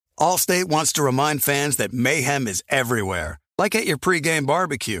Allstate wants to remind fans that mayhem is everywhere, like at your pregame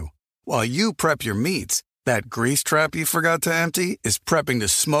barbecue. While you prep your meats, that grease trap you forgot to empty is prepping to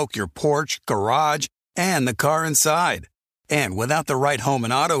smoke your porch, garage, and the car inside. And without the right home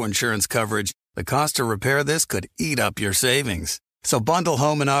and auto insurance coverage, the cost to repair this could eat up your savings. So bundle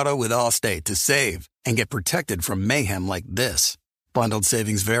home and auto with Allstate to save and get protected from mayhem like this. Bundled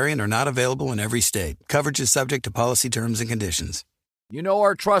savings vary and are not available in every state. Coverage is subject to policy terms and conditions. You know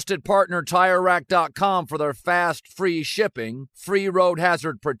our trusted partner TireRack.com for their fast, free shipping, free road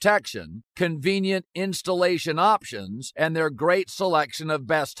hazard protection, convenient installation options, and their great selection of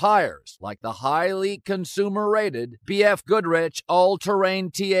best tires, like the highly consumer-rated BF Goodrich All-Terrain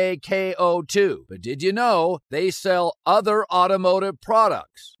TAKO2. But did you know they sell other automotive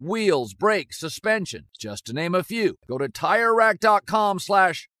products? Wheels, brakes, suspension, just to name a few. Go to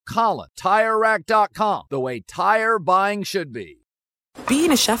TireRack.com/Colin. TireRack.com, the way tire buying should be.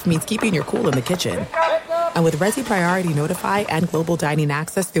 Being a chef means keeping your cool in the kitchen. And with Resi Priority Notify and Global Dining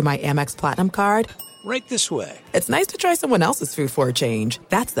Access through my Amex Platinum card, right this way. It's nice to try someone else's food for a change.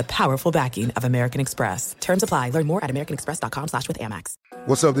 That's the powerful backing of American Express. Terms apply. Learn more at americanexpress.com/withAmex.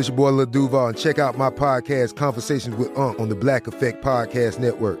 What's up? This your boy Lil Duval, and check out my podcast, Conversations with Unc, on the Black Effect Podcast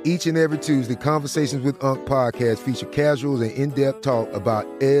Network. Each and every Tuesday, Conversations with Unc podcast feature casuals and in-depth talk about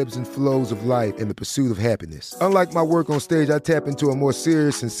ebbs and flows of life and the pursuit of happiness. Unlike my work on stage, I tap into a more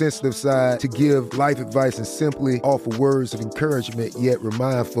serious and sensitive side to give life advice and simply offer words of encouragement, yet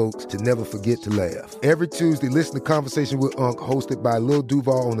remind folks to never forget to laugh. Every Tuesday, listen to Conversation with Unc, hosted by Lil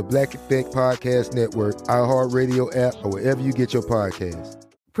Duval on the Black Effect Podcast Network, iHeartRadio app, or wherever you get your podcasts.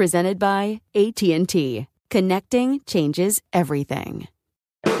 Presented by AT&T. Connecting changes everything.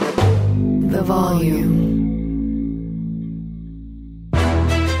 The volume.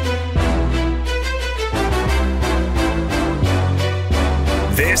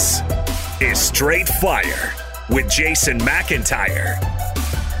 This is Straight Fire with Jason McIntyre.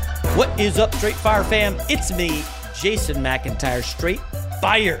 What is up, Straight Fire fam? It's me, Jason McIntyre, Straight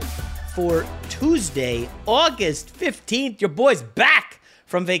Fire for Tuesday, August 15th. Your boy's back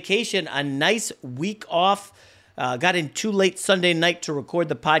from vacation, a nice week off. Got in too late Sunday night to record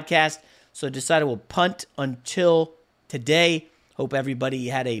the podcast, so decided we'll punt until today. Hope everybody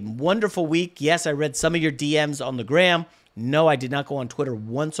had a wonderful week. Yes, I read some of your DMs on the gram. No, I did not go on Twitter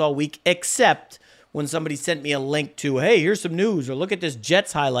once all week, except when somebody sent me a link to, hey, here's some news, or look at this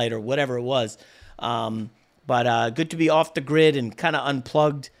Jets highlight, or whatever it was. But good to be off the grid and kind of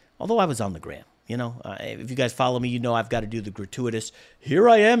unplugged, although I was on the gram. You know, if you guys follow me, you know I've got to do the gratuitous, here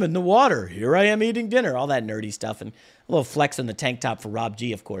I am in the water, here I am eating dinner, all that nerdy stuff, and a little flex on the tank top for Rob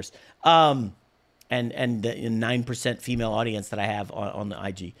G, of course, and the 9% female audience that I have on the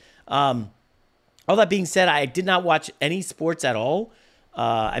IG. All that being said, I did not watch any sports at all.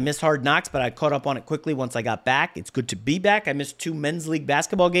 I missed Hard Knocks, but I caught up on it quickly once I got back. It's good to be back. I missed 2 men's league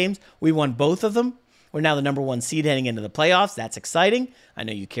basketball games. We won both of them. We're now the number 1 seed heading into the playoffs. That's exciting. I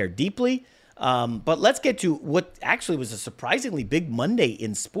know you care deeply. But let's get to what actually was a surprisingly big Monday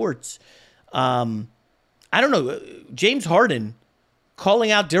in sports. I don't know, James Harden calling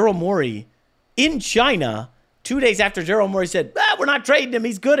out Daryl Morey in China 2 days after Daryl Morey said, we're not trading him,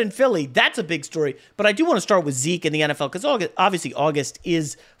 he's good in Philly. That's a big story. But I do want to start with Zeke in the NFL, because obviously August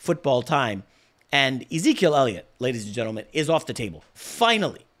is football time. And Ezekiel Elliott, ladies and gentlemen, is off the table.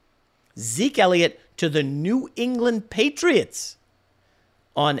 Finally, Zeke Elliott to the New England Patriots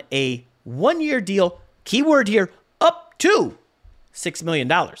on a 1-year deal, keyword here, up to $6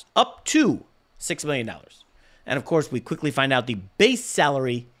 million. Up to $6 million. And of course, we quickly find out the base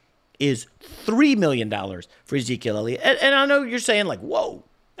salary is $3 million for Ezekiel Elliott. And I know you're saying, like, whoa,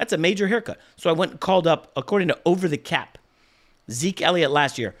 that's a major haircut. So I went and called up, according to Over the Cap, Zeke Elliott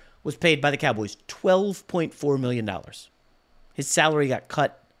last year was paid by the Cowboys $12.4 million. His salary got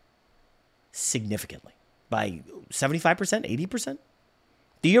cut significantly by 75%, 80%.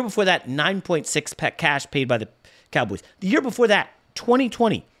 The year before that, 9.6 cash paid by the Cowboys. The year before that,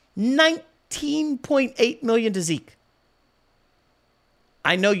 2020, $19.8 million to Zeke.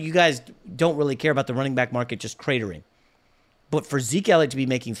 I know you guys don't really care about the running back market just cratering, but for Zeke Elliott to be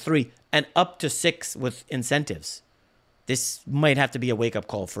making $3 million and up to $6 million with incentives, this might have to be a wake-up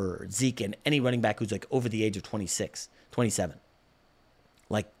call for Zeke and any running back who's like over the age of 26, 27.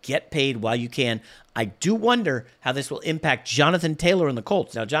 Like, get paid while you can. I do wonder how this will impact Jonathan Taylor and the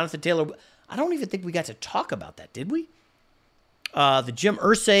Colts. Now, Jonathan Taylor, I don't even think we got to talk about that, did we? The Jim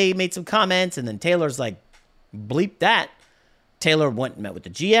Irsay made some comments, and then Taylor's like, bleep that. Taylor went and met with the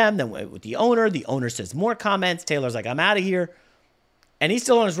GM, then went with the owner. The owner says more comments. Taylor's like, I'm out of here. And he's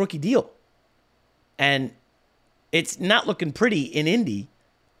still on his rookie deal. And it's not looking pretty in Indy.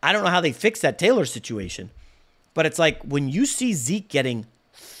 I don't know how they fix that Taylor situation, but it's like when you see Zeke getting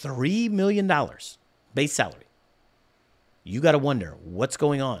 $3 million base salary, you got to wonder what's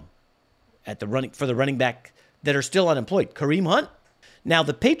going on at the running back that are still unemployed. Kareem Hunt. Now,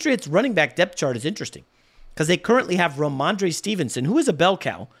 the Patriots running back depth chart is interesting because they currently have Ramondre Stevenson, who is a bell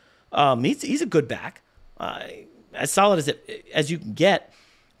cow. He's a good back, as solid as you can get.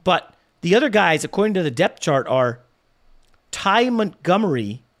 But the other guys, according to the depth chart, are Ty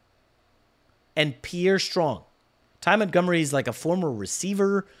Montgomery and Pierre Strong. Ty Montgomery is like a former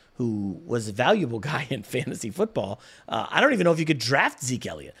receiver who was a valuable guy in fantasy football. I don't even know if you could draft Zeke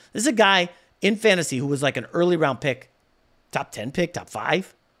Elliott. This is a guy in fantasy who was like an early round pick, top 10 pick, top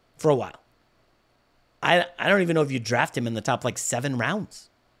 5 for a while. I don't even know if you draft him in the top 7 rounds.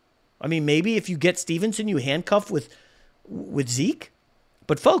 I mean, maybe if you get Stevenson, you handcuff with Zeke.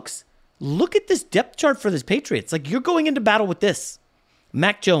 But folks, look at this depth chart for this Patriots. You're going into battle with this.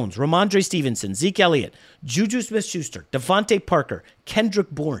 Mac Jones, Ramondre Stevenson, Zeke Elliott, Juju Smith-Schuster, Devontae Parker,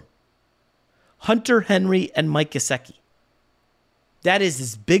 Kendrick Bourne, Hunter Henry, and Mike Gesicki. That is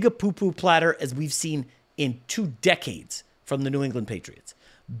as big a poo-poo platter as we've seen in 2 decades from the New England Patriots.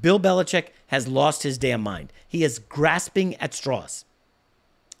 Bill Belichick has lost his damn mind. He is grasping at straws.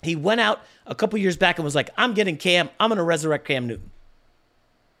 He went out a couple years back and was like, I'm getting Cam. I'm going to resurrect Cam Newton.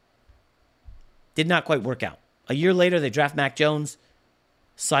 Did not quite work out. A year later, they draft Mac Jones.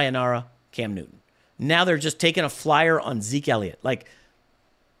 Sayonara, Cam Newton. Now they're just taking a flyer on Zeke Elliott.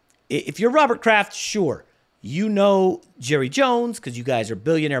 If you're Robert Kraft, sure. You know Jerry Jones because you guys are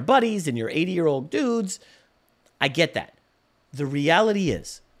billionaire buddies and you're 80-year-old dudes. I get that. The reality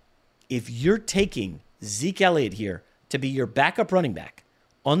is, if you're taking Zeke Elliott here to be your backup running back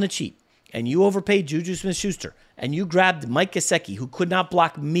on the cheap, and you overpaid Juju Smith-Schuster, and you grabbed Mike Gesicki, who could not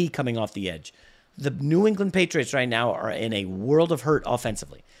block me coming off the edge, the New England Patriots right now are in a world of hurt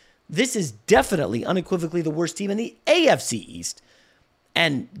offensively. This is definitely, unequivocally, the worst team in the AFC East.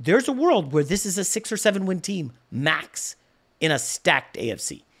 And there's a world where this is a 6 or 7 win team, max, in a stacked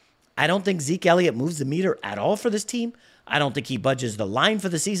AFC. I don't think Zeke Elliott moves the meter at all for this team. I don't think he budges the line for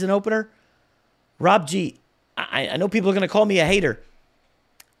the season opener. Rob G, I know people are going to call me a hater.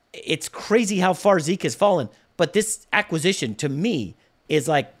 It's crazy how far Zeke has fallen, but this acquisition, to me, is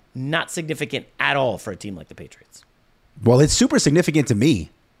not significant at all for a team like the Patriots. Well, it's super significant to me.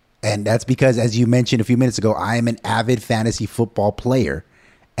 And that's because, as you mentioned a few minutes ago, I am an avid fantasy football player.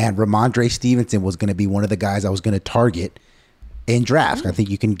 And Ramondre Stevenson was going to be one of the guys I was going to target in drafts. I think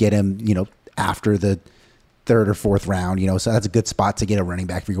you can get him, after the 3rd or 4th round, so that's a good spot to get a running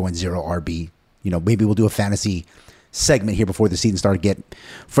back if you're going 0 RB. Maybe we'll do a fantasy segment here before the season starts, get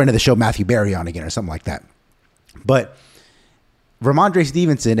friend of the show Matthew Berry on again or something like that. But Ramondre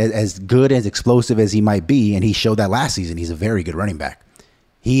Stevenson, as good as explosive as he might be, and he showed that last season, he's a very good running back.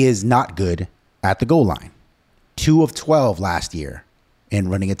 He is not good at the goal line. 2 of 12 last year in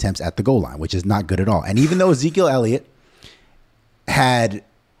running attempts at the goal line, which is not good at all. And even though Ezekiel Elliott had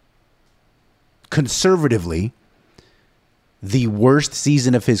conservatively the worst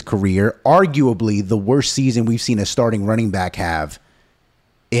season of his career, arguably the worst season we've seen a starting running back have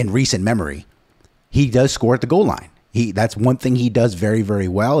in recent memory, he does score at the goal line. That's one thing he does very, very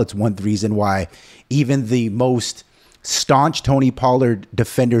well. It's one reason why even the most staunch Tony Pollard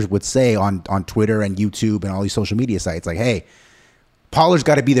defenders would say on Twitter and YouTube and all these social media sites, hey, Pollard's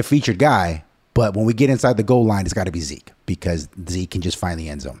got to be the featured guy, but when we get inside the goal line, it's got to be Zeke because Zeke can just find the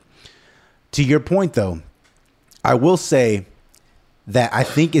end zone. To your point, though, I will say that I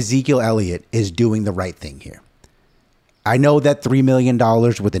think Ezekiel Elliott is doing the right thing here. I know that $3 million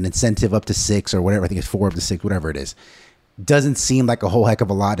with an incentive up to 6 or whatever, I think it's 4 up to 6, whatever it is, doesn't seem like a whole heck of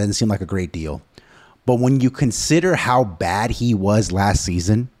a lot, doesn't seem like a great deal. But when you consider how bad he was last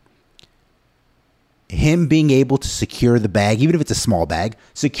season, him being able to secure the bag, even if it's a small bag,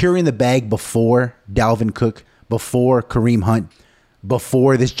 securing the bag before Dalvin Cook, before Kareem Hunt,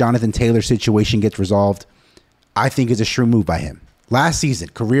 before this Jonathan Taylor situation gets resolved, I think is a shrewd move by him. Last season,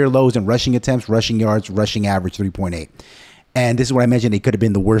 career lows in rushing attempts, rushing yards, rushing average 3.8. And this is what I mentioned. It could have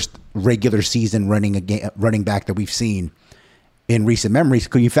been the worst regular season running back that we've seen in recent memories.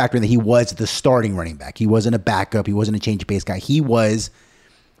 Could you factor in that he was the starting running back? He wasn't a backup. He wasn't a change of pace guy. He was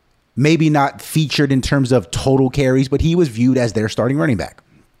maybe not featured in terms of total carries, but he was viewed as their starting running back.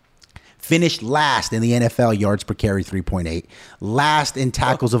 Finished last in the NFL yards per carry, 3.8, last in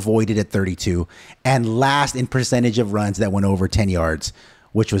tackles avoided at 32, and last in percentage of runs that went over 10 yards,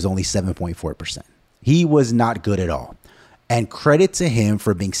 which was only 7.4%. He was not good at all. And credit to him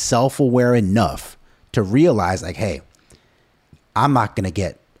for being self-aware enough to realize, hey, I'm not going to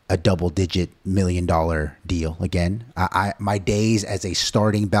get a double-digit $1 million deal again. My days as a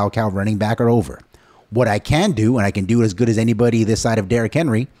starting bell cow running back are over. What I can do, and I can do it as good as anybody this side of Derrick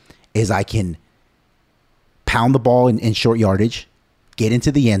Henry, is I can pound the ball in short yardage, get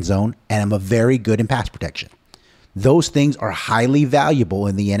into the end zone, and I'm a very good in pass protection. Those things are highly valuable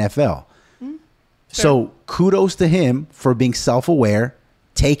in the NFL. So kudos to him for being self-aware,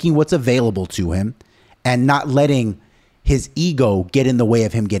 taking what's available to him, and not letting his ego get in the way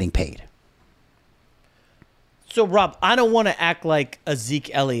of him getting paid. So, Rob, I don't want to act like a Zeke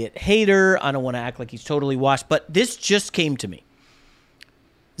Elliott hater. I don't want to act like he's totally washed, but this just came to me.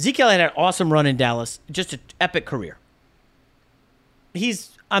 Zeke Elliott had an awesome run in Dallas, just an epic career.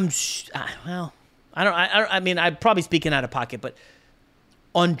 I'm probably speaking out of pocket, but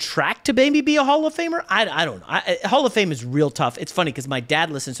on track to maybe be a Hall of Famer? I don't know. Hall of Fame is real tough. It's funny because my dad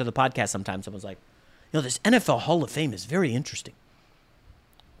listens to the podcast sometimes and was like, this NFL Hall of Fame is very interesting.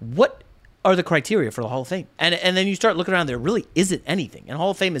 What are the criteria for the Hall of Fame? And then you start looking around, there really isn't anything. And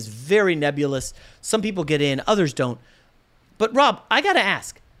Hall of Fame is very nebulous. Some people get in, others don't. But Rob, I got to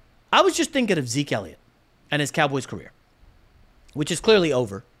ask. I was just thinking of Zeke Elliott and his Cowboys career, which is clearly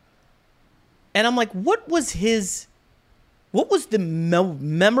over. And I'm like, what was the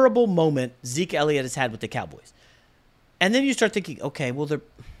memorable moment Zeke Elliott has had with the Cowboys? And then you start thinking, okay, well,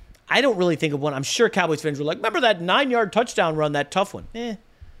 I don't really think of one. I'm sure Cowboys fans were like, remember that 9-yard touchdown run, that tough one? The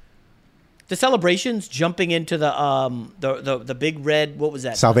celebrations, jumping into the big red, what was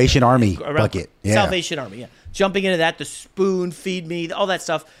that? Salvation Army bucket. Yeah. Salvation Army, yeah. Jumping into that, the spoon, feed me, all that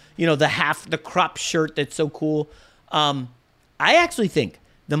stuff. The crop shirt that's so cool. I actually think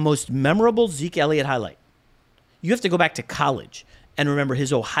the most memorable Zeke Elliott highlight, you have to go back to college and remember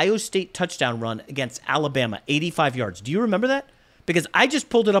his Ohio State touchdown run against Alabama, 85 yards. Do you remember that? Because I just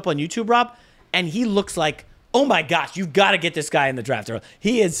pulled it up on YouTube, Rob, and he looks like, oh my gosh, you've got to get this guy in the draft.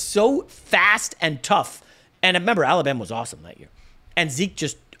 He is so fast and tough. And remember, Alabama was awesome that year. And Zeke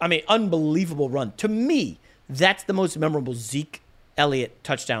unbelievable run. To me, that's the most memorable Zeke Elliott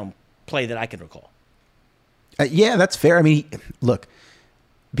touchdown play that I can recall. Yeah, that's fair. I mean, look,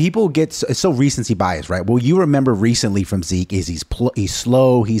 people get so recency bias, right? Well, you remember recently from Zeke is he's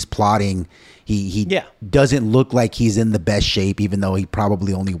slow, he's plodding, he doesn't look like he's in the best shape, even though he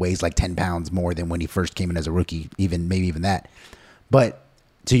probably only weighs like 10 pounds more than when he first came in as a rookie, maybe even that. But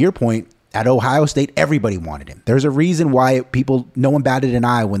to your point, at Ohio State, everybody wanted him. There's a reason why no one batted an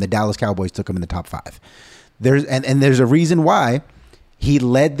eye when the Dallas Cowboys took him in the top 5. There's a reason why he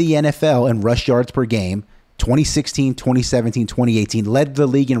led the NFL in rush yards per game. 2016, 2017, 2018, led the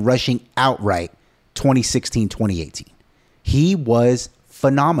league in rushing outright 2016, 2018. He was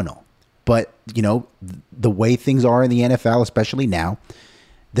phenomenal. But, the way things are in the NFL, especially now,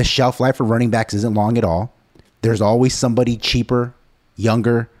 the shelf life for running backs isn't long at all. There's always somebody cheaper,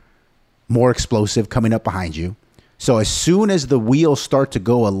 younger, more explosive coming up behind you. So as soon as the wheels start to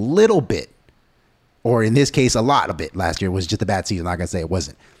go a little bit, or in this case, a lot of it, last year was just a bad season. Like I say, it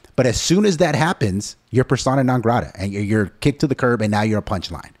wasn't. But as soon as that happens, you're persona non grata and you're kicked to the curb and now you're a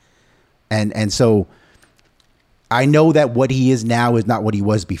punchline. And so I know that what he is now is not what he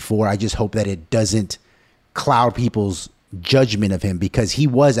was before. I just hope that it doesn't cloud people's judgment of him because he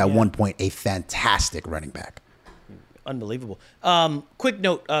was at one point a fantastic running back. Unbelievable. Quick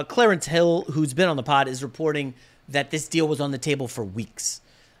note, Clarence Hill, who's been on the pod, is reporting that this deal was on the table for weeks.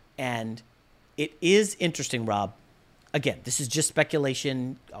 And it is interesting, Rob. Again, this is just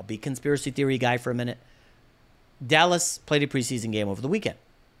speculation. I'll be conspiracy theory guy for a minute. Dallas played a preseason game over the weekend.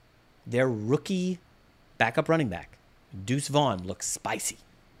 Their rookie backup running back, Deuce Vaughn, looks spicy.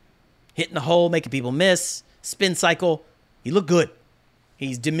 Hitting the hole, making people miss, spin cycle. He looked good.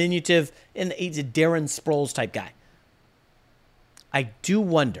 He's diminutive, and he's a Darren Sproles type guy. I do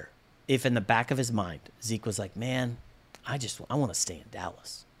wonder if in the back of his mind, Zeke was like, man, I want to stay in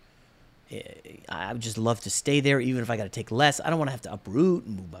Dallas. I would just love to stay there, even if I got to take less. I don't want to have to uproot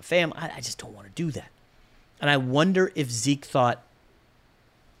and move my family. I just don't want to do that. And I wonder if Zeke thought,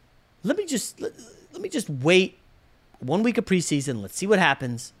 let me just wait 1 week of preseason. Let's see what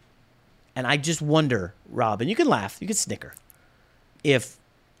happens. And I just wonder, Rob, and you can laugh, you can snicker, if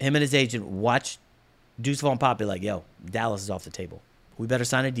him and his agent watched Deuce Vaughn Pop be like, yo, Dallas is off the table. We better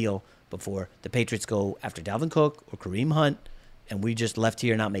sign a deal before the Patriots go after Dalvin Cook or Kareem Hunt. And we just left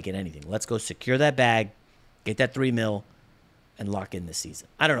here not making anything. Let's go secure that bag, get that $3 million, and lock in this season.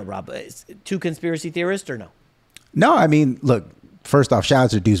 I don't know, Rob. Is it too conspiracy theorist or no? No, I mean, look, first off, shout out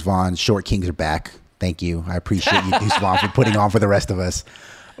to Deuce Vaughn. Short Kings are back. Thank you. I appreciate you, Deuce Vaughn, for putting on for the rest of us.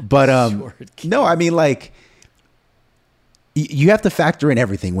 But no, I mean, like, You have to factor in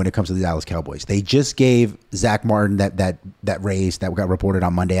everything when it comes to the Dallas Cowboys. They just gave Zach Martin that raise that got reported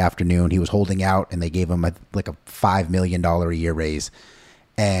on Monday afternoon. He was holding out, and they gave him a $5 million a year raise.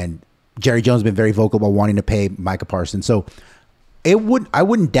 And Jerry Jones has been very vocal about wanting to pay Micah Parsons. So I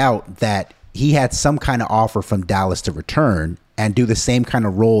wouldn't doubt that he had some kind of offer from Dallas to return and do the same kind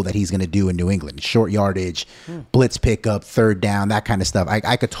of role that he's going to do in New England. Short yardage, blitz pickup, third down, that kind of stuff.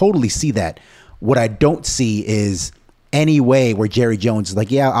 I could totally see that. What I don't see is any way where Jerry Jones is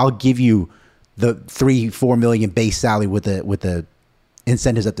like, yeah, I'll give you the $3-4 million base salary with the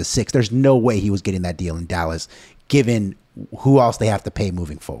incentives up to $6 million. There's no way he was getting that deal in Dallas, given who else they have to pay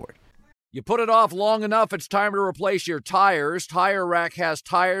moving forward. You put it off long enough, it's time to replace your tires. Tire Rack has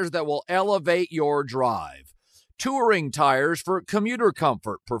tires that will elevate your drive. Touring tires for commuter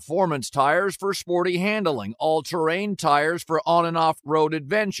comfort, performance tires for sporty handling, all-terrain tires for on- and off-road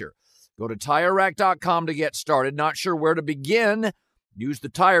adventure. Go to TireRack.com to get started. Not sure where to begin? Use the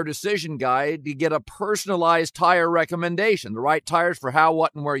Tire Decision Guide to get a personalized tire recommendation, the right tires for how,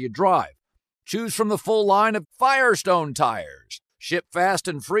 what, and where you drive. Choose from the full line of Firestone tires. Ship fast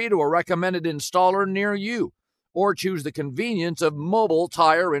and free to a recommended installer near you. Or choose the convenience of mobile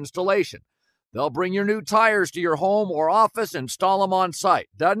tire installation. They'll bring your new tires to your home or office, install them on site.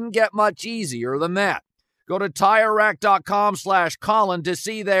 Doesn't get much easier than that. Go to TireRack.com/Colin to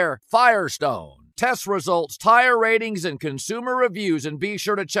see their Firestone test results, tire ratings, and consumer reviews, and be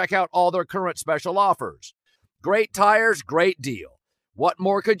sure to check out all their current special offers. Great tires, great deal. What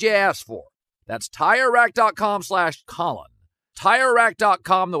more could you ask for? That's TireRack.com/Colin.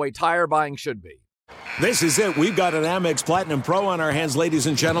 TireRack.com, the way tire buying should be. This is it. We've got an Amex Platinum Pro on our hands, ladies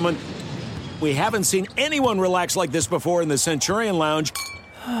and gentlemen. We haven't seen anyone relax like this before in the Centurion Lounge.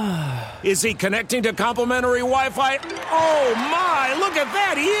 Is he connecting to complimentary Wi-Fi? Oh, my! Look at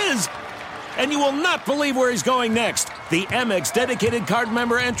that! He is! And you will not believe where he's going next. The Amex dedicated card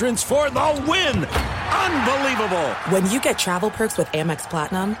member entrance for the win! Unbelievable! When you get travel perks with Amex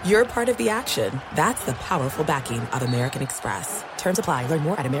Platinum, you're part of the action. That's the powerful backing of American Express. Terms apply. Learn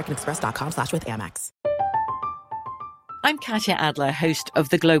more at americanexpress.com/withAmex. I'm Katya Adler, host of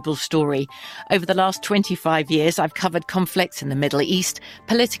The Global Story. Over the last 25 years, I've covered conflicts in the Middle East,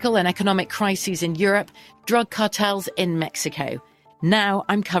 political and economic crises in Europe, drug cartels in Mexico. Now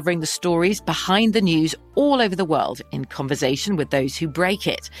I'm covering the stories behind the news all over the world in conversation with those who break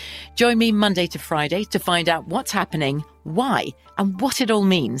it. Join me Monday to Friday to find out what's happening, why, and what it all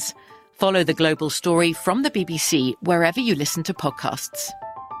means. Follow The Global Story from the BBC wherever you listen to podcasts.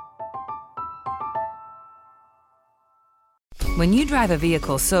 When you drive a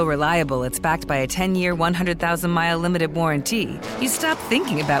vehicle so reliable it's backed by a 10-year, 100,000-mile limited warranty, you stop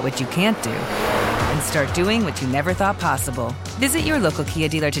thinking about what you can't do and start doing what you never thought possible. Visit your local Kia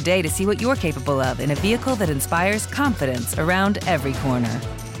dealer today to see what you're capable of in a vehicle that inspires confidence around every corner.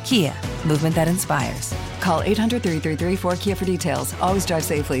 Kia, movement that inspires. Call 800-333-4KIA for details. Always drive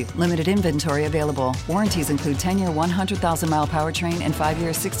safely. Limited inventory available. Warranties include 10-year 100,000-mile powertrain and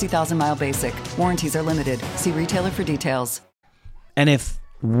 5-year 60,000-mile basic. Warranties are limited. See retailer for details. And if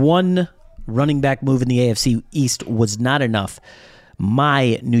one running back move in the AFC East was not enough,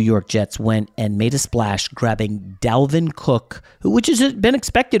 my New York Jets went and made a splash, grabbing Dalvin Cook, which has been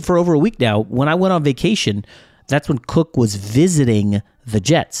expected for over a week now. When I went on vacation, that's when Cook was visiting the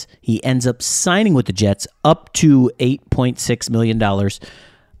Jets. He ends up signing with the Jets up to $8.6 million.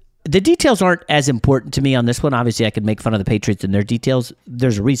 The details aren't as important to me on this one. Obviously, I could make fun of the Patriots and their details.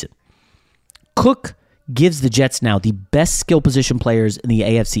 There's a reason. Cook gives the Jets now the best skill position players in the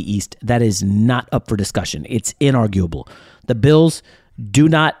AFC East. That is not up for discussion. It's inarguable. The Bills do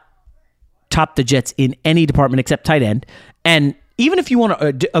not top the Jets in any department except tight end. And even if you want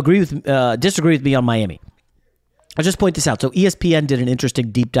to disagree with me on Miami, I'll just point this out. So ESPN did an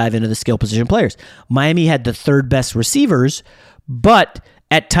interesting deep dive into the skill position players. Miami had the third best receivers, but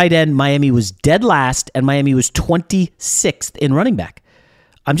at tight end, Miami was dead last, and Miami was 26th in running back.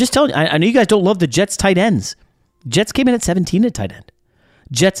 I'm just telling you, I know you guys don't love the Jets tight ends. Jets came in at 17 at tight end.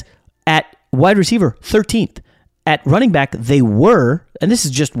 Jets at wide receiver, 13th. At running back, they were, and this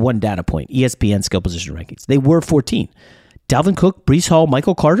is just one data point, ESPN skill position rankings, they were 14. Dalvin Cook, Breece Hall,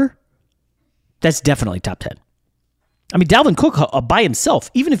 Michael Carter, that's definitely top 10. I mean, Dalvin Cook by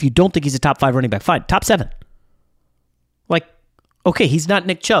himself, even if you don't think he's a top 5 running back, fine, top 7. Like, okay, he's not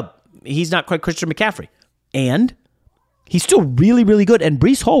Nick Chubb. He's not quite Christian McCaffrey. And he's still really, really good. And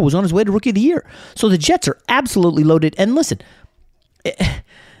Breece Hall was on his way to Rookie of the Year. So the Jets are absolutely loaded. And listen,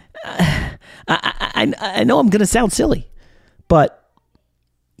 I know I'm going to sound silly, but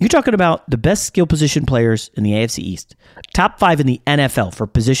you're talking about the best skill position players in the AFC East. Top 5 in the NFL for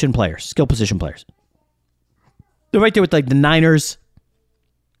position players, skill position players. They're right there with like the Niners.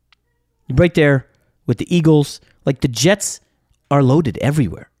 Right there with the Eagles. Like the Jets are loaded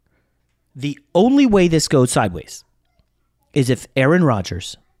everywhere. The only way this goes sideways is if Aaron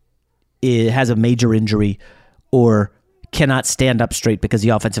Rodgers has a major injury or cannot stand up straight because the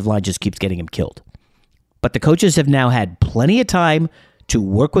offensive line just keeps getting him killed. But the coaches have now had plenty of time to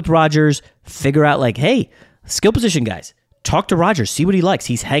work with Rodgers, figure out like, hey, skill position guys, talk to Rodgers, see what he likes.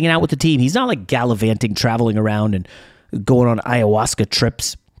 He's hanging out with the team. He's not like gallivanting, traveling around and going on ayahuasca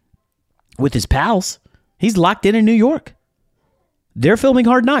trips with his pals. He's locked in New York. They're filming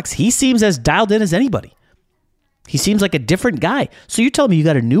Hard Knocks. He seems as dialed in as anybody. He seems like a different guy. So you tell me you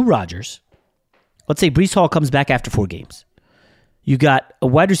got a new Rodgers. Let's say Breece Hall comes back after 4 games. You got a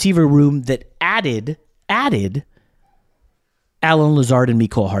wide receiver room that added Allen Lazard and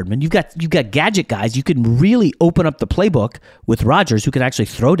Mecole Hardman. You've got gadget guys. You can really open up the playbook with Rodgers, who can actually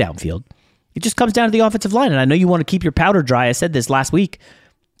throw downfield. It just comes down to the offensive line. And I know you want to keep your powder dry. I said this last week.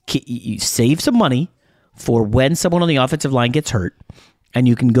 You save some money for when someone on the offensive line gets hurt, and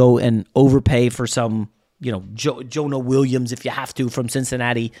you can go and overpay for some, Jonah Williams if you have to from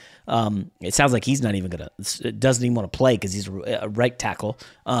Cincinnati. It sounds like he's not even doesn't even want to play because he's a right tackle.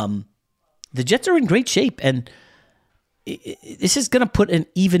 The Jets are in great shape, and this is going to put an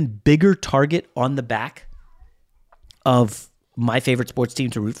even bigger target on the back of my favorite sports team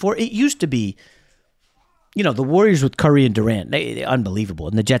to root for. It used to be, the Warriors with Curry and Durant, they're unbelievable.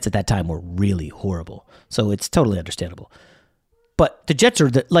 And the Jets at that time were really horrible. So it's totally understandable. But the Jets are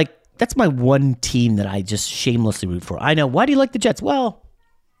that's my one team that I just shamelessly root for. I know. Why do you like the Jets? Well,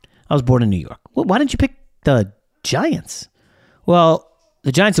 I was born in New York. Well, why didn't you pick the Giants? Well,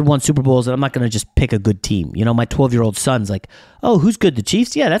 the Giants have won Super Bowls, and I'm not going to just pick a good team. My 12-year-old son's like, oh, who's good? The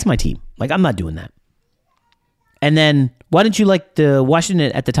Chiefs? Yeah, that's my team. Like, I'm not doing that. And then, why didn't you like the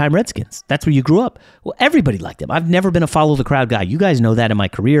Washington, at the time, Redskins? That's where you grew up. Well, everybody liked them. I've never been a follow-the-crowd guy. You guys know that in my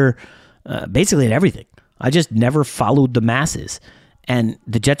career, basically in everything. I just never followed the masses. And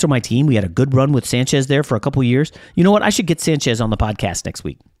the Jets are my team. We had a good run with Sanchez there for a couple of years. You know what? I should get Sanchez on the podcast next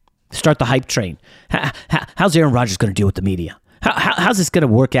week. Start the hype train. How's Aaron Rodgers going to deal with the media? How's this going to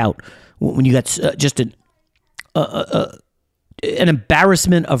work out when you got just an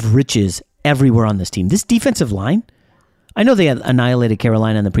embarrassment of riches everywhere on this team? This defensive line, I know they had annihilated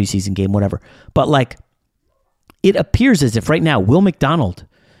Carolina in the preseason game, whatever, but it appears as if right now Will McDonald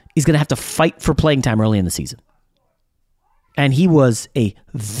is going to have to fight for playing time early in the season. And he was a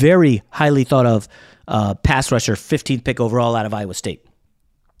very highly thought of pass rusher, 15th pick overall out of Iowa State.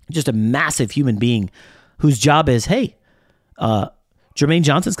 Just a massive human being whose job is, hey, Jermaine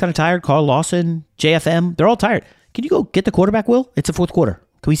Johnson's kind of tired. Carl Lawson, JFM, they're all tired. Can you go get the quarterback, Will? It's the fourth quarter.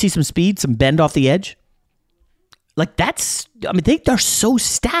 Can we see some speed, some bend off the edge? They're so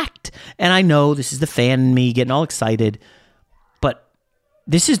stacked. And I know this is the fan in me getting all excited, but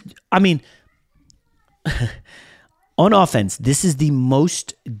this is, on offense, this is the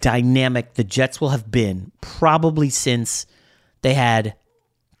most dynamic the Jets will have been probably since they had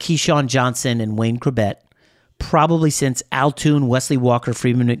Keyshawn Johnson and Wayne Corbett, probably since Al Toon, Wesley Walker,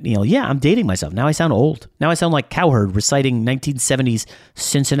 Freeman McNeil. Yeah, I'm dating myself. Now I sound old. Now I sound like Cowherd reciting 1970s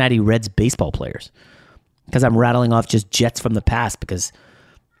Cincinnati Reds baseball players because I'm rattling off just Jets from the past because,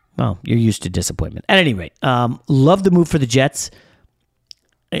 well, you're used to disappointment. At any rate, love the move for the Jets.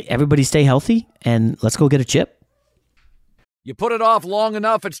 Everybody stay healthy, and let's go get a chip. You put it off long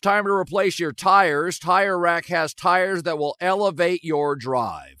enough, it's time to replace your tires. Tire Rack has tires that will elevate your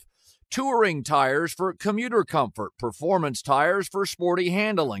drive. Touring tires for commuter comfort, performance tires for sporty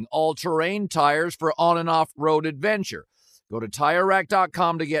handling, all-terrain tires for on- and off-road adventure. Go to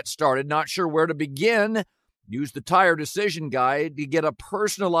TireRack.com to get started. Not sure where to begin? Use the Tire Decision Guide to get a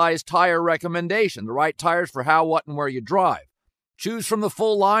personalized tire recommendation, the right tires for how, what, and where you drive. Choose from the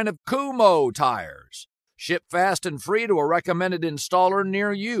full line of Kumho tires. Ship fast and free to a recommended installer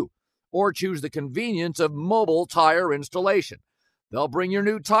near you. Or choose the convenience of mobile tire installation. They'll bring your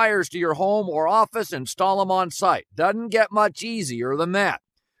new tires to your home or office, install them on site. Doesn't get much easier than that.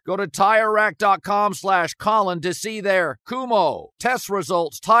 Go to TireRack.com/Colin to see their Kumho test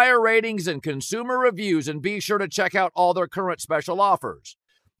results, tire ratings, and consumer reviews, and be sure to check out all their current special offers.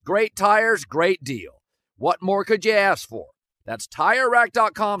 Great tires, great deal. What more could you ask for? That's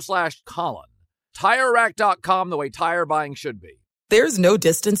TireRack.com/Colin. TireRack.com, the way tire buying should be. There's no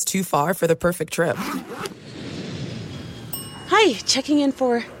distance too far for the perfect trip. Hi, checking in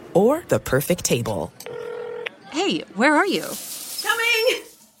for... Or the perfect table. Hey, where are you? Coming!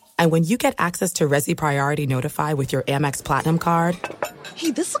 And when you get access to Resi Priority Notify with your Amex Platinum card...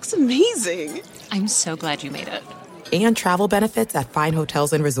 Hey, this looks amazing! I'm so glad you made it. And travel benefits at fine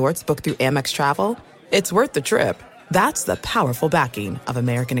hotels and resorts booked through Amex Travel... it's worth the trip. That's the powerful backing of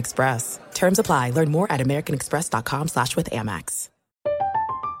American Express. Terms apply. Learn more at americanexpress.com/withAmex.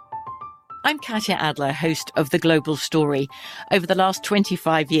 I'm Katya Adler, host of The Global Story. Over the last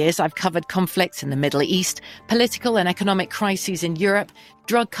 25 years, I've covered conflicts in the Middle East, political and economic crises in Europe,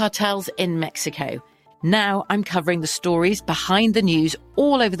 drug cartels in Mexico. Now I'm covering the stories behind the news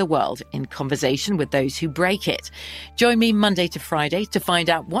all over the world in conversation with those who break it. Join me Monday to Friday to find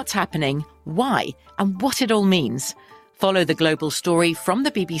out what's happening, why, and what it all means. Follow The Global Story from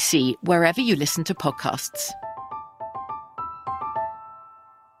the BBC wherever you listen to podcasts.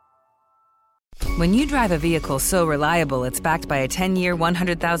 When you drive a vehicle so reliable it's backed by a 10-year,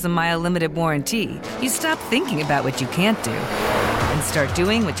 100,000-mile limited warranty, you stop thinking about what you can't do and start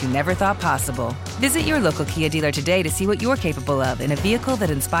doing what you never thought possible. Visit your local Kia dealer today to see what you're capable of in a vehicle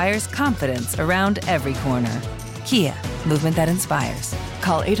that inspires confidence around every corner. Kia, movement that inspires.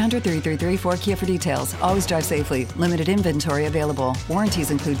 Call 800-333-4KIA for details. Always drive safely. Limited inventory available.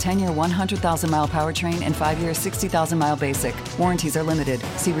 Warranties include 10-year, 100,000-mile powertrain and 5-year, 60,000-mile basic. Warranties are limited.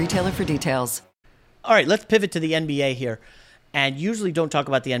 See retailer for details. All right, let's pivot to the NBA here. And usually don't talk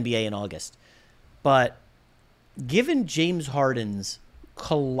about the NBA in August. But given James Harden's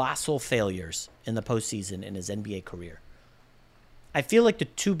colossal failures in the postseason in his NBA career, I feel like the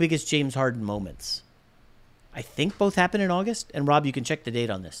two biggest James Harden moments, I think both happened in August. And Rob, you can check the date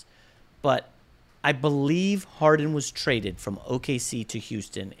on this. But I believe Harden was traded from OKC to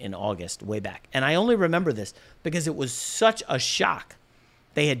Houston in August, way back. And I only remember this because it was such a shock.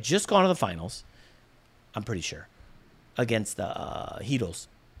 They had just gone to the finals, I'm pretty sure, against the Heatles.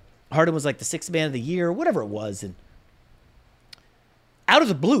 Harden was like the sixth man of the year, whatever it was. And out of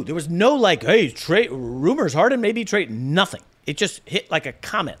the blue, there was no like, hey, trade rumors, Harden maybe trade, nothing. It just hit like a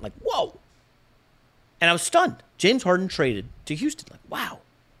comment, like, whoa. And I was stunned. James Harden traded to Houston. Like, wow.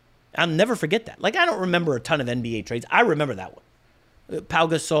 I'll never forget that. Like, I don't remember a ton of NBA trades. I remember that one. Pau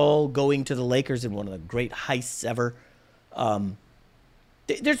Gasol going to the Lakers in one of the great heists ever.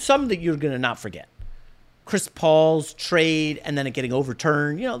 There's some that you're going to not forget. Chris Paul's trade and then it getting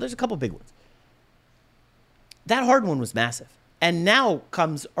overturned. You know, there's a couple big ones. That Harden one was massive. And now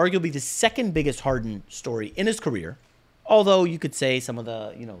comes arguably the second biggest Harden story in his career. Although you could say some of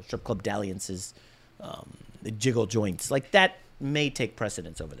the, strip club dalliances, the jiggle joints, like that may take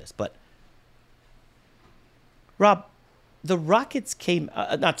precedence over this. But Rob, the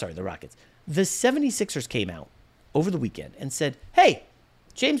 76ers came out over the weekend and said, hey,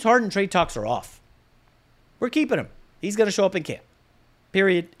 James Harden trade talks are off. We're keeping him. He's going to show up in camp.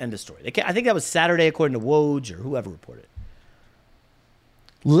 Period. End of story. I think that was Saturday, according to Woj or whoever reported.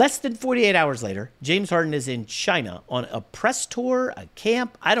 Less than 48 hours later, James Harden is in China on a press tour, a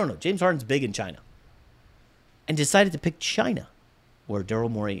camp. I don't know. James Harden's big in China. And decided to pick China, where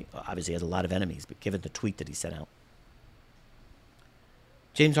Daryl Morey obviously has a lot of enemies, but given the tweet that he sent out.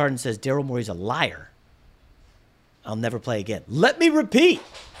 James Harden says, Daryl Morey's a liar. I'll never play again. Let me repeat.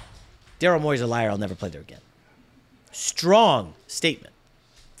 Daryl Morey's a liar. I'll never play there again. Strong statement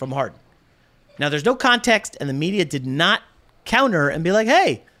from Harden. Now, there's no context, and the media did not counter and be like,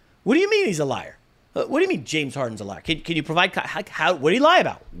 hey, what do you mean he's a liar? What do you mean James Harden's a liar? Can you provide, what did he lie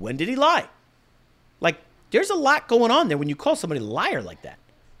about? When did he lie? Like, there's a lot going on there when you call somebody a liar like that.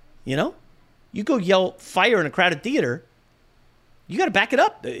 You go yell fire in a crowded theater, you got to back it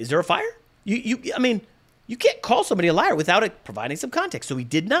up. Is there a fire? You can't call somebody a liar without it providing some context. So he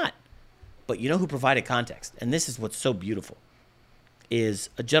did not. But you know who provided context? And this is what's so beautiful, is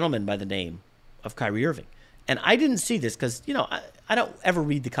a gentleman by the name of Kyrie Irving. And I didn't see this because, I don't ever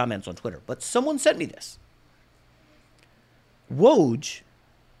read the comments on Twitter, but someone sent me this. Woj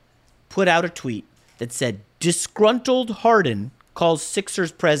put out a tweet that said, disgruntled Harden calls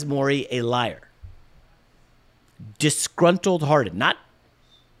Sixers Prez Morey a liar. Disgruntled Harden, not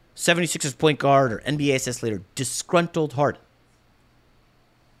 76ers point guard or NBA assist leader, disgruntled Harden.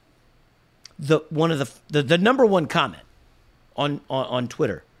 The number one comment on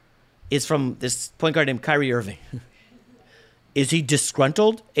Twitter is from this point guard named Kyrie Irving. Is he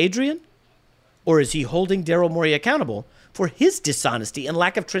disgruntled, Adrian? Or is he holding Daryl Morey accountable for his dishonesty and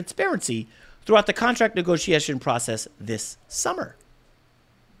lack of transparency throughout the contract negotiation process this summer?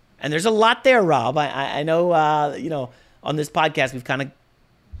 And there's a lot there, Rob. I know, on this podcast, we've kind of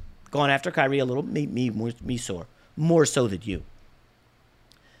gone after Kyrie a little, more so than you.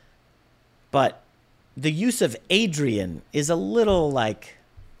 But the use of Adrian is a little like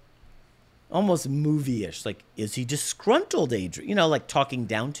almost movie-ish. Like, is he disgruntled, Adrian? Like talking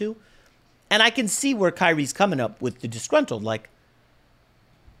down to. And I can see where Kyrie's coming up with the disgruntled. Like,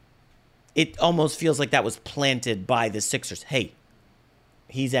 it almost feels like that was planted by the Sixers. Hey,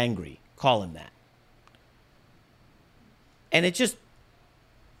 he's angry. Call him that. And it just,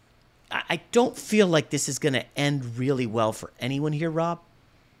 I don't feel like this is going to end really well for anyone here, Rob.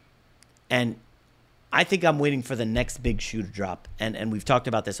 And I think I'm waiting for the next big shoe to drop. And we've talked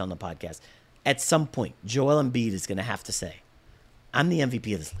about this on the podcast. At some point, Joel Embiid is going to have to say, I'm the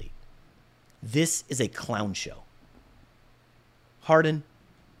MVP of this league. This is a clown show. Harden,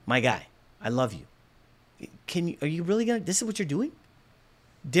 my guy, I love you. Are you really going to, this is what you're doing?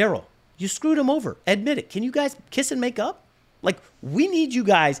 Daryl, you screwed him over. Admit it. Can you guys kiss and make up? Like, we need you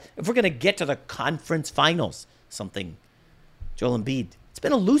guys, if we're going to get to the conference finals, something. Joel Embiid, it's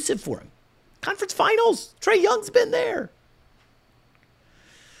been elusive for him. Conference finals. Trae Young's been there.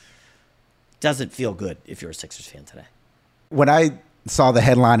 Doesn't feel good if you're a Sixers fan today. When I saw the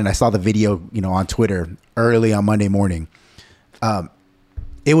headline and I saw the video, on Twitter early on Monday morning,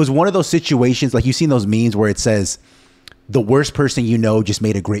 it was one of those situations, like you've seen those memes where it says, the worst person just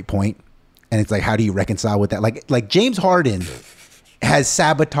made a great point. And it's like, how do you reconcile with that? Like James Harden has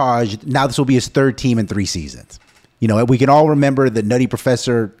sabotaged, now this will be his third team in 3 seasons. We can all remember the Nutty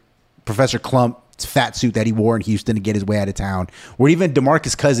Professor Clump's fat suit that he wore in Houston to get his way out of town. Where even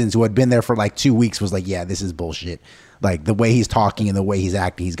DeMarcus Cousins, who had been there for like 2 weeks, was like, yeah, this is bullshit. Like the way he's talking and the way he's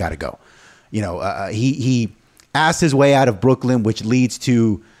acting, he's got to go. He asked his way out of Brooklyn, which leads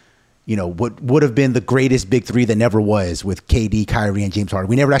to, what would have been the greatest big three that never was with KD, Kyrie, and James Harden.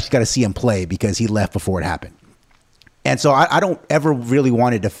 We never actually got to see him play because he left before it happened. And so I don't ever really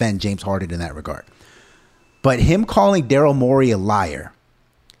want to defend James Harden in that regard. But him calling Daryl Morey a liar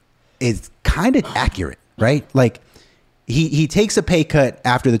is kind of accurate, right? Like he takes a pay cut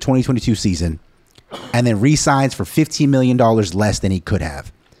after the 2022 season and then re-signs for $15 million less than he could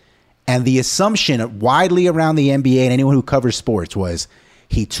have. And the assumption widely around the NBA and anyone who covers sports was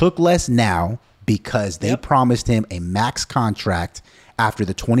he took less now because they promised him a max contract after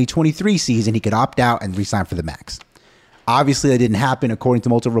the 2023 season. He could opt out and re-sign for the max. Obviously, that didn't happen. According to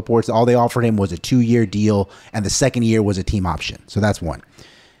multiple reports, all they offered him was a 2-year deal, and the second year was a team option. So that's one.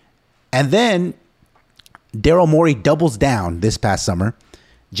 And then Daryl Morey doubles down this past summer.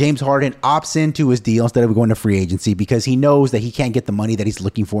 James Harden opts into his deal instead of going to free agency because he knows that he can't get the money that he's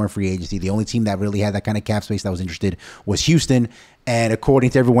looking for in free agency. The only team that really had that kind of cap space that was interested was Houston. And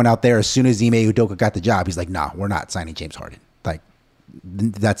according to everyone out there, as soon as Ime Udoka got the job, he's like, nah, we're not signing James Harden. Like,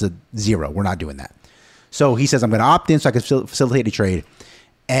 that's a 0. We're not doing that. So he says, I'm going to opt in so I can facilitate a trade.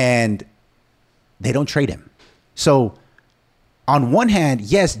 And they don't trade him. So on one hand,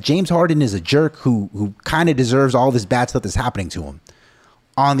 yes, James Harden is a jerk who kind of deserves all this bad stuff that's happening to him.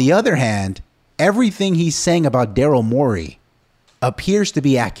 On the other hand, everything he's saying about Daryl Morey appears to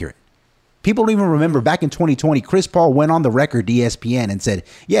be accurate. People don't even remember back in 2020, Chris Paul went on the record, ESPN, and said,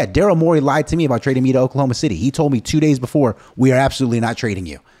 yeah, Daryl Morey lied to me about trading me to Oklahoma City. He told me 2 days before, we are absolutely not trading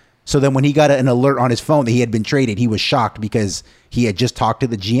you. So then when he got an alert on his phone that he had been traded, he was shocked because he had just talked to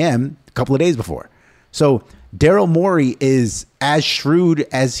the GM a couple of days before. So Daryl Morey is as shrewd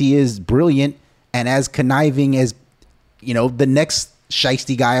as he is brilliant and as conniving as, the next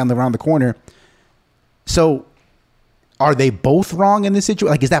shiesty guy around the corner. So are they both wrong in this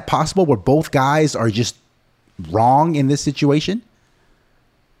situation? Like, is that possible where both guys are just wrong in this situation?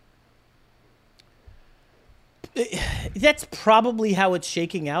 That's probably how it's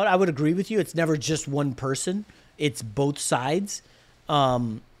shaking out. I would agree with you. It's never just one person. It's both sides.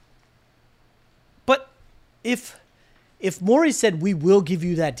 But if Morey said, we will give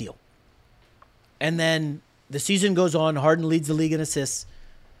you that deal, and then the season goes on, Harden leads the league in assists,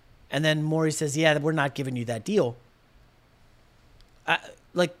 and then Morey says, yeah, we're not giving you that deal.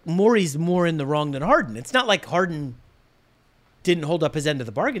 Morey's more in the wrong than Harden. It's not like Harden didn't hold up his end of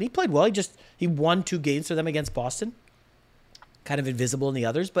the bargain. He played well. He won 2 games for them against Boston. Kind of invisible in the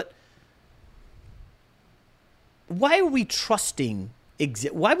others. But why are we trusting?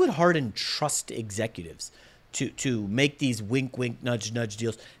 Why would Harden trust executives to make these wink, wink, nudge, nudge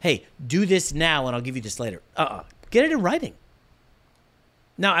deals? Hey, do this now and I'll give you this later. Get it in writing.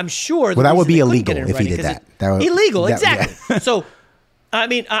 Now, I'm sure... Well, that would be illegal if he did that. Illegal, exactly. Yeah. So, I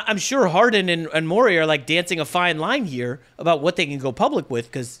mean, I'm sure Harden and Morey are like dancing a fine line here about what they can go public with,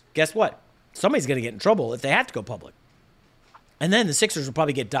 because guess what? Somebody's going to get in trouble if they have to go public. And then the Sixers will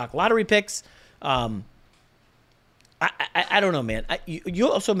probably get Doc lottery picks. I don't know, man. You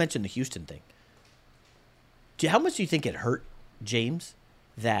also mentioned the Houston thing. How much do you think it hurt James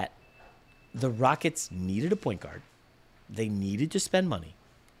that the Rockets needed a point guard? They needed to spend money.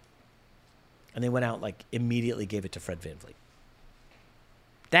 And they went out, immediately gave it to Fred VanVleet.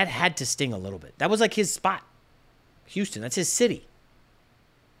 That had to sting a little bit. That was his spot. Houston, that's his city.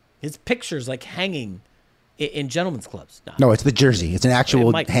 His picture's hanging in gentlemen's clubs. No, it's the jersey. It's an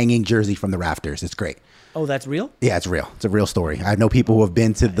actual hanging jersey from the rafters. It's great. Oh, that's real? Yeah, it's real. It's a real story. I know people who have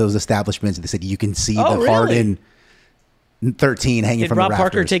been to those establishments. They said you can see Harden 13 hanging from the rafters. Did Rob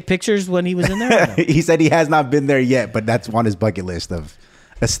Parker take pictures when he was in there? No? He said he has not been there yet, but that's on his bucket list of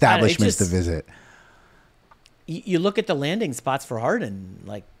establishments to visit. You look at the landing spots for Harden,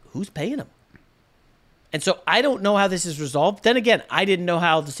 like, who's paying him? And so I don't know how this is resolved. Then again, I didn't know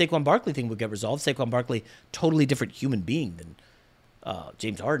how the Saquon Barkley thing would get resolved. Saquon Barkley, totally different human being than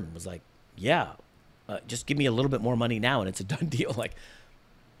James Harden, was like, yeah, just give me a little bit more money now and it's a done deal. Like,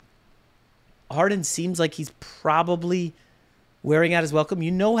 Harden seems like he's probably wearing out his welcome.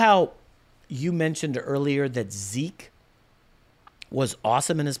 You know how you mentioned earlier that Zeke was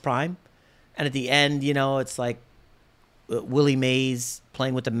awesome in his prime? And at the end, it's like Willie Mays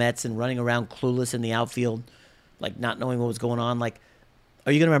playing with the Mets and running around clueless in the outfield, like not knowing what was going on. Like,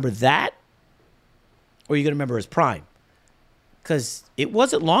 are you going to remember that? Or are you going to remember his prime? Because it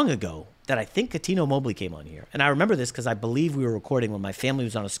wasn't long ago that I think Cuttino Mobley came on here. And I remember this because I believe we were recording when my family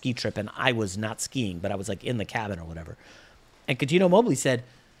was on a ski trip and I was not skiing, but I was like in the cabin or whatever. And Cuttino Mobley said,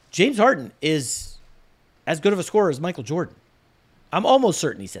 James Harden is as good of a scorer as Michael Jordan. I'm almost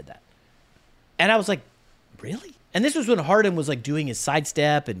certain he said that. And I was like, really? And this was when Harden was like doing his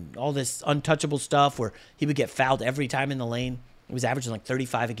sidestep and all this untouchable stuff where he would get fouled every time in the lane. He was averaging like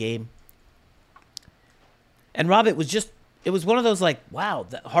 35 a game. And Rob, it was one of those like, wow,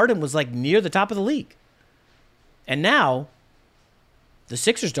 Harden was like near the top of the league. And now the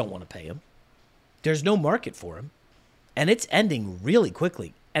Sixers don't want to pay him. There's no market for him. And it's ending really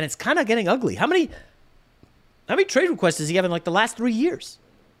quickly. And it's kind of getting ugly. How many trade requests does he have in like the last 3 years?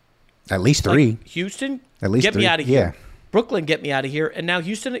 At least 3. Like Houston, at least get 3. me out of here. Yeah. Brooklyn, get me out of here. And now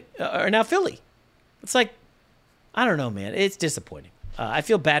Houston, or now Philly. It's like, I don't know, man. It's disappointing. I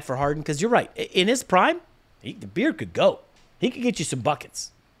feel bad for Harden because you're right. In his prime, the beard could go. He could get you some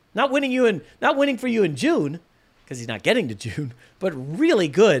buckets. Not winning for you in June because he's not getting to June, but really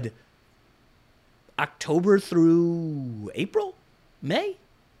good October through April, May.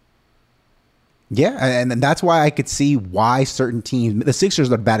 Yeah, and that's why I could see why certain teams, the Sixers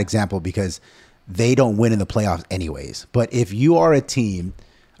are a bad example because they don't win in the playoffs anyways. But if you are a team,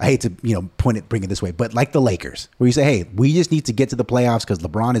 I hate to bring it this way, but like the Lakers, where you say, hey, we just need to get to the playoffs because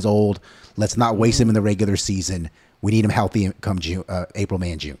LeBron is old. Let's not waste him in the regular season. We need him healthy come April,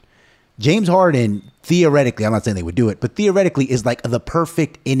 May, and June. James Harden, theoretically, I'm not saying they would do it, but theoretically is like the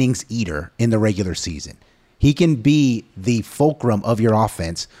perfect innings eater in the regular season. He can be the fulcrum of your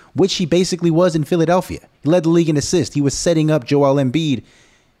offense, which he basically was in Philadelphia. He led the league in assists. He was setting up Joel Embiid.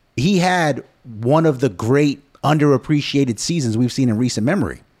 He had one of the great underappreciated seasons we've seen in recent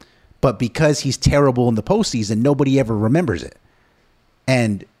memory. But because he's terrible in the postseason, nobody ever remembers it.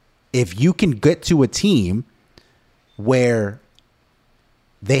 And if you can get to a team where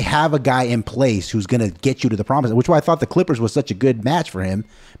they have a guy in place who's going to get you to the promise, which is why I thought the Clippers was such a good match for him,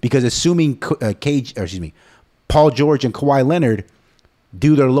 because assuming Paul George and Kawhi Leonard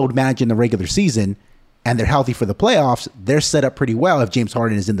do their load management in the regular season and they're healthy for the playoffs, they're set up pretty well if James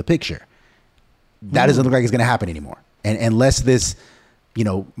Harden is in the picture. That doesn't look like it's going to happen anymore. And unless this,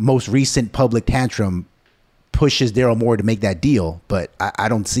 most recent public tantrum pushes Daryl Morey to make that deal, but I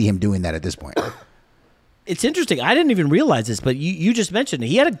don't see him doing that at this point. It's interesting. I didn't even realize this, but you just mentioned it.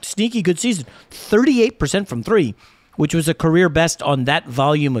 He had a sneaky good season, 38% from 3, which was a career best on that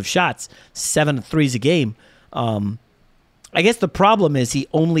volume of shots, 7 threes a game. I guess the problem is he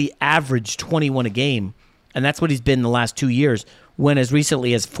only averaged 21 a game, and that's what he's been the last 2 years, when as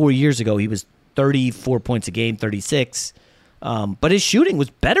recently as 4 years ago, he was 34 points a game, 36. But his shooting was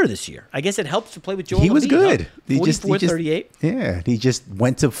better this year. I guess it helps to play with Joel Embiid. He was good. Huh? 44, 38. Yeah, he just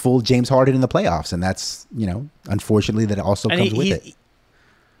went to full James Harden in the playoffs, and that's, unfortunately that also comes with it.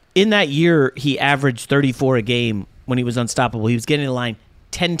 In that year, he averaged 34 a game when he was unstoppable. He was getting the line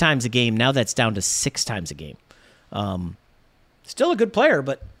 10 times a game. Now that's down to 6 times a game. Still a good player,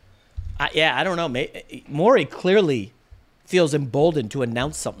 but I don't know. Morey clearly feels emboldened to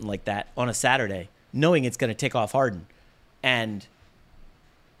announce something like that on a Saturday, knowing it's going to tick off Harden. And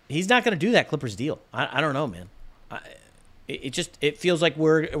he's not going to do that Clippers deal. I don't know, man. It feels like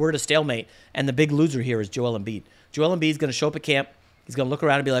we're at a stalemate, and the big loser here is Joel Embiid. Joel Embiid's going to show up at camp. He's going to look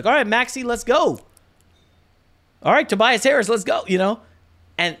around and be like, all right, Maxey, let's go. All right, Tobias Harris, let's go,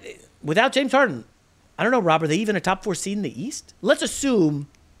 And without James Harden, I don't know, Rob, are they even a top 4 seed in the East? Let's assume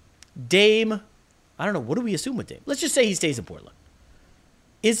Dame, I don't know, what do we assume with Dame? Let's just say he stays in Portland.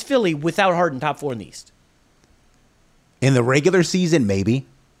 Is Philly, without Harden, top 4 in the East? In the regular season, maybe.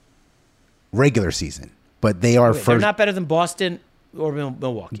 Regular season. But they are first. They're not better than Boston or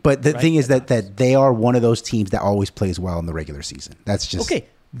Milwaukee. But the thing is that they are one of those teams that always plays well in the regular season. That's just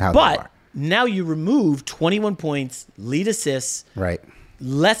how they are. Now you remove 21 points, lead assists, right?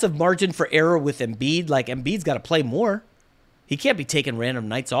 Less of margin for error with Embiid. Like, Embiid's got to play more. He can't be taking random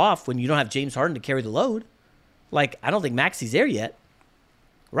nights off when you don't have James Harden to carry the load. Like, I don't think Maxi's there yet.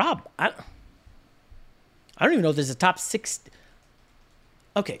 Rob, I don't even know if there's a top 6.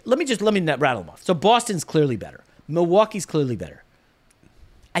 Okay, let me rattle them off. So Boston's clearly better. Milwaukee's clearly better.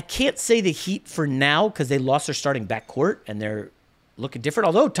 I can't say the Heat for now because they lost their starting backcourt and they're looking different.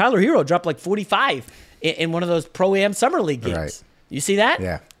 Although Tyler Hero dropped like 45 in one of those Pro-Am Summer League games. Right. You see that?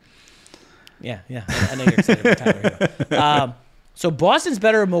 Yeah. Yeah. I know you're excited about Tyler Hero. So Boston's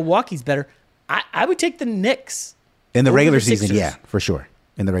better, Milwaukee's better. I would take the Knicks in the regular season. Yeah, for sure.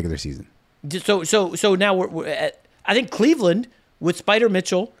 In the regular season. So now we're at, I think Cleveland with Spider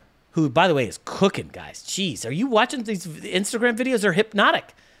Mitchell, who by the way is cooking, guys. Jeez, are you watching these Instagram videos? They're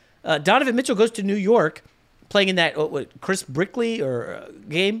hypnotic. Donovan Mitchell goes to New York, playing in that Chris Brickley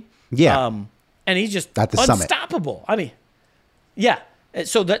game. Yeah, and he's just at the unstoppable. Summit. I mean, yeah.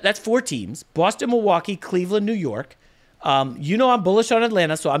 So that's 4 teams: Boston, Milwaukee, Cleveland, New York. I'm bullish on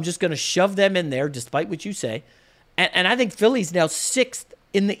Atlanta, so I'm just going to shove them in there, despite what you say. And I think Philly's now 6th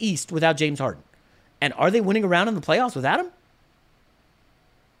in the East without James Harden. And are they winning around in the playoffs without him?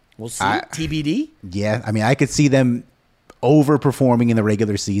 We'll see. TBD. Yeah, I mean, I could see them overperforming in the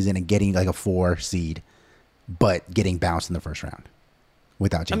regular season and getting like a 4 seed, but getting bounced in the first round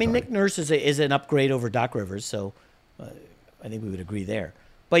without James Harden. Nick Nurse is an upgrade over Doc Rivers, so I think we would agree there.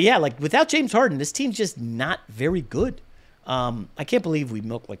 But yeah, like without James Harden, this team's just not very good. I can't believe we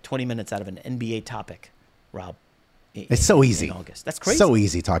milked like 20 minutes out of an NBA topic, Rob. It's so easy. In August. That's crazy. So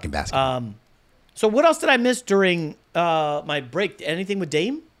easy talking basketball. So what else did I miss during my break? Anything with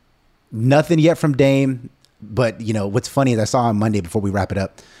Dame? Nothing yet from Dame. But, what's funny is I saw on Monday, before we wrap it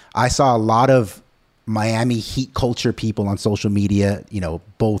up, I saw a lot of Miami Heat culture people on social media,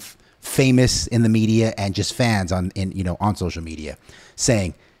 both famous in the media and just fans on social media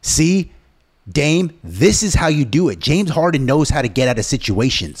saying, see, Dame, this is how you do it. James Harden knows how to get out of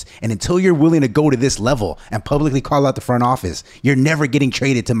situations. And until you're willing to go to this level and publicly call out the front office, you're never getting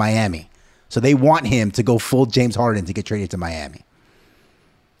traded to Miami. So they want him to go full James Harden to get traded to Miami.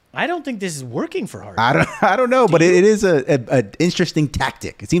 I don't think this is working for Harden. I don't know, but it is an interesting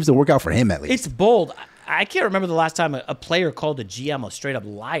tactic. It seems to work out for him at least. It's bold. I can't remember the last time a player called a GM a straight up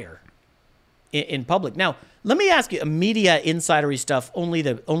liar in public. Now, let me ask you a media insidery stuff. Only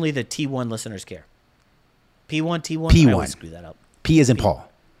the T1 listeners care. P1, T1? P1. I always screw that up. P as in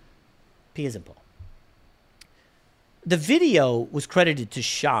Paul. P as in Paul. The video was credited to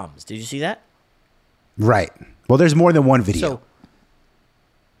Shams. Did you see that? Right. Well, there's more than one video.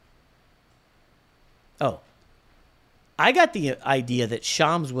 I got the idea that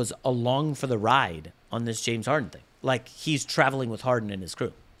Shams was along for the ride on this James Harden thing. Like he's traveling with Harden and his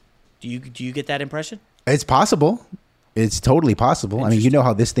crew. Do you get that impression? It's possible. It's totally possible. I mean, you know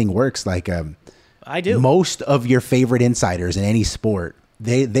how this thing works. Like, I do. Most of your favorite insiders in any sport,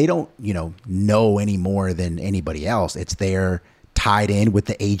 they don't, know any more than anybody else. It's they're tied in with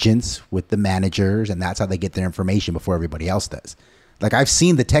the agents, with the managers, and that's how they get their information before everybody else does. Like I've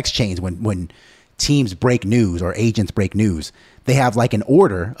seen the text chains when teams break news or agents break news, they have like an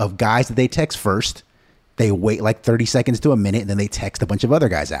order of guys that they text first. They wait like 30 seconds to a minute and then they text a bunch of other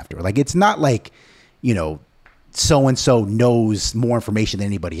guys after. Like, it's not like, so-and-so knows more information than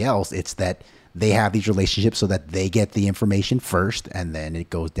anybody else. It's that they have these relationships so that they get the information first and then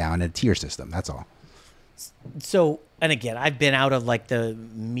it goes down in a tier system. That's all. So, and again, I've been out of like the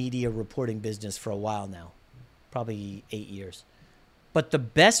media reporting business for a while now, probably 8 years. But the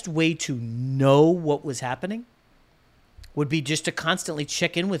best way to know what was happening would be just to constantly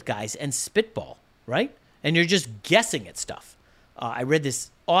check in with guys and spitball, right? And you're just guessing at stuff. I read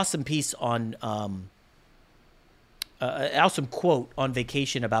this awesome piece on, awesome quote on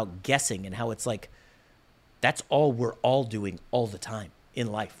Vacation about guessing and how it's like, that's all we're all doing all the time in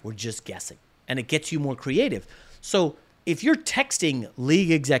life. We're just guessing. And it gets you more creative. So if you're texting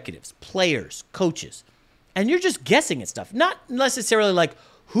league executives, players, coaches, and you're just guessing at stuff, not necessarily like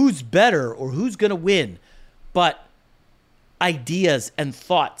who's better or who's going to win, but ideas and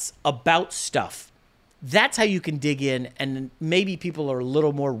thoughts about stuff. That's how you can dig in, and maybe people are a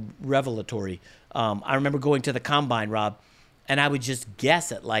little more revelatory. I remember going to the Combine, Rob, and I would just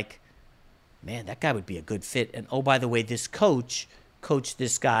guess at like, man, that guy would be a good fit. And oh, by the way, this coach coached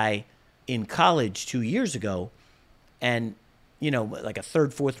this guy in college 2 years ago, and like a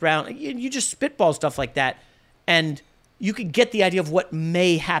third, fourth round. You just spitball stuff like that, and you can get the idea of what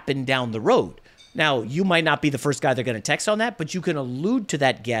may happen down the road. Now, you might not be the first guy they're going to text on that, but you can allude to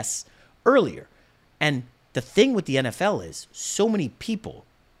that guess earlier. And the thing with the NFL is so many people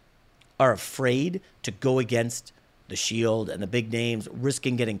are afraid to go against the Shield and the big names,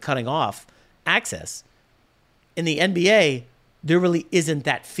 risking cutting off access. In the NBA, there really isn't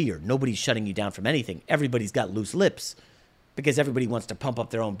that fear. Nobody's shutting you down from anything. Everybody's got loose lips because everybody wants to pump up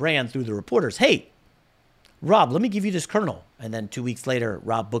their own brand through the reporters. Hey, Rob, let me give you this kernel. And then 2 weeks later,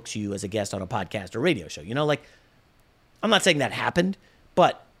 Rob books you as a guest on a podcast or radio show. I'm not saying that happened,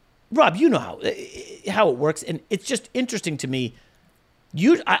 but Rob, you know how it works. And it's just interesting to me.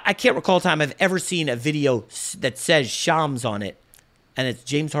 I can't recall a time I've ever seen a video that says Shams on it, and it's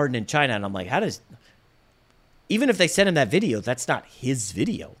James Harden in China. And I'm like, even if they sent him that video, that's not his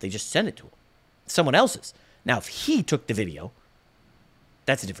video. They just sent it to him. Someone else's. Now, if he took the video,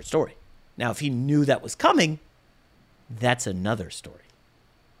 that's a different story. Now, if he knew that was coming, that's another story.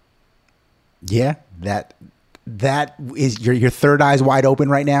 Yeah, that is your third eye's wide open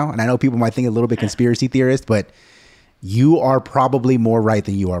right now. And I know people might think a little bit conspiracy theorist, but you are probably more right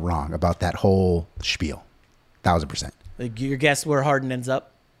than you are wrong about that whole spiel. 1,000%. Your guess where Harden ends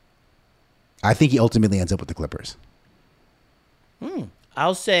up? I think he ultimately ends up with the Clippers.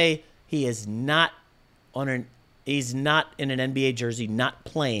 I'll say he is not he's not in an NBA jersey, not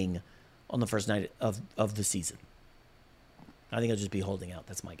playing on the first night of the season. I think he'll just be holding out.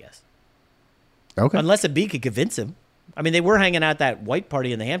 That's my guess. Okay. Unless Embiid could convince him. I mean, they were hanging out at that white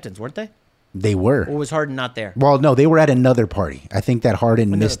party in the Hamptons, weren't they? They were. Or was Harden not there? Well, no, they were at another party. I think that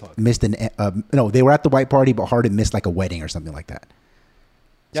Harden missed no, they were at the white party, but Harden missed like a wedding or something like that.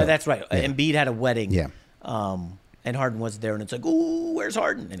 Yeah, that's right. Yeah. Embiid had a wedding. Yeah. And Harden wasn't there, and it's like, ooh, where's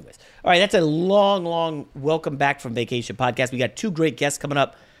Harden? Anyways. All right, that's a long welcome back from vacation podcast. We got 2 great guests coming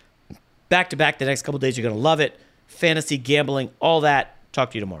up back-to-back the next couple of days. You're going to love it. Fantasy, gambling, all that.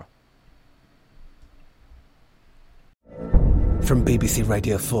 Talk to you tomorrow. From BBC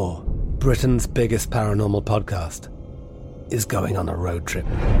Radio 4, Britain's biggest paranormal podcast is going on a road trip.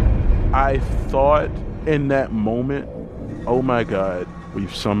 I thought in that moment, oh my God,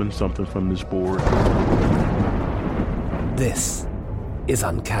 we've summoned something from this board. This is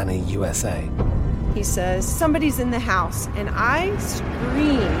Uncanny USA. He says, somebody's in the house, and I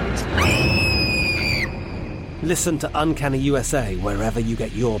screamed. Listen to Uncanny USA wherever you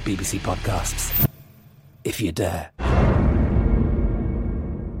get your BBC podcasts, if you dare.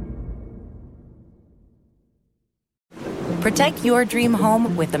 Protect your dream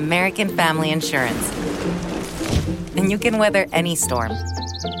home with American Family Insurance. And you can weather any storm.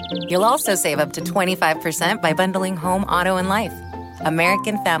 You'll also save up to 25% by bundling home, auto, and life.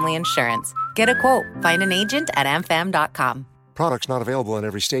 American Family Insurance. Get a quote. Find an agent at amfam.com. Products not available in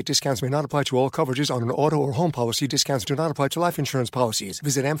every state. Discounts may not apply to all coverages on an auto or home policy. Discounts do not apply to life insurance policies.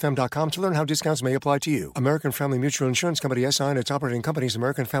 Visit amfam.com to learn how discounts may apply to you. American Family Mutual Insurance Company SI and its operating companies,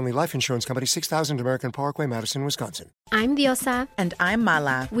 American Family Life Insurance Company, 6000 American Parkway, Madison, Wisconsin. I'm Diosa. And I'm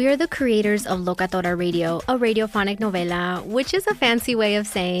Mala. We are the creators of Locatora Radio, a radiophonic novela, which is a fancy way of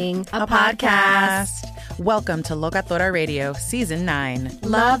saying a podcast. Welcome to Locatora Radio, Season 9.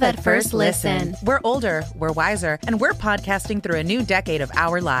 Love at first listen. We're older, we're wiser, and we're podcasting through a new decade of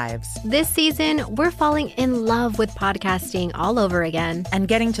our lives. This season, we're falling in love with podcasting all over again. And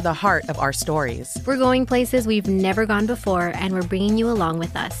getting to the heart of our stories. We're going places we've never gone before, and we're bringing you along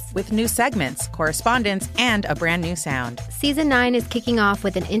with us. With new segments, correspondence, and a brand new sound. Season 9 is kicking off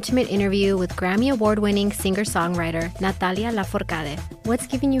with an intimate interview with Grammy Award-winning singer-songwriter Natalia Lafourcade. What's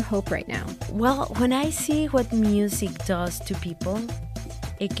giving you hope right now? Well, when I see what music does to people,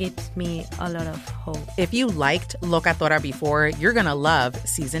 it gives me a lot of hope. If you liked Locatora before, you're going to love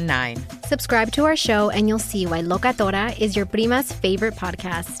Season 9. Subscribe to our show and you'll see why Locatora is your prima's favorite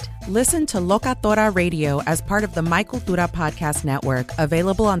podcast. Listen to Locatora Radio as part of the My Cultura Podcast Network,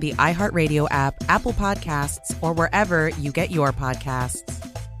 available on the iHeartRadio app, Apple Podcasts, or wherever you get your podcasts.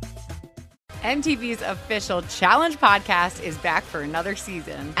 MTV's official Challenge podcast is back for another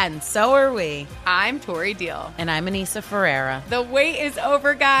season. And so are we. I'm Tori Deal. And I'm Anissa Ferreira. The wait is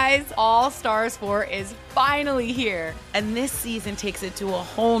over, guys. All Stars 4 is finally here. And this season takes it to a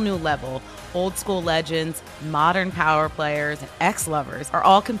whole new level. Old school legends, modern power players, and ex-lovers are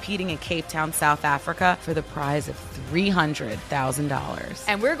all competing in Cape Town, South Africa for the prize of $300,000.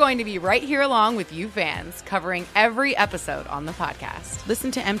 And we're going to be right here along with you fans, covering every episode on the podcast. Listen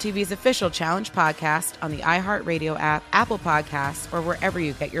to MTV's official Challenge podcast on the iHeartRadio app, Apple Podcasts, or wherever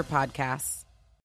you get your podcasts.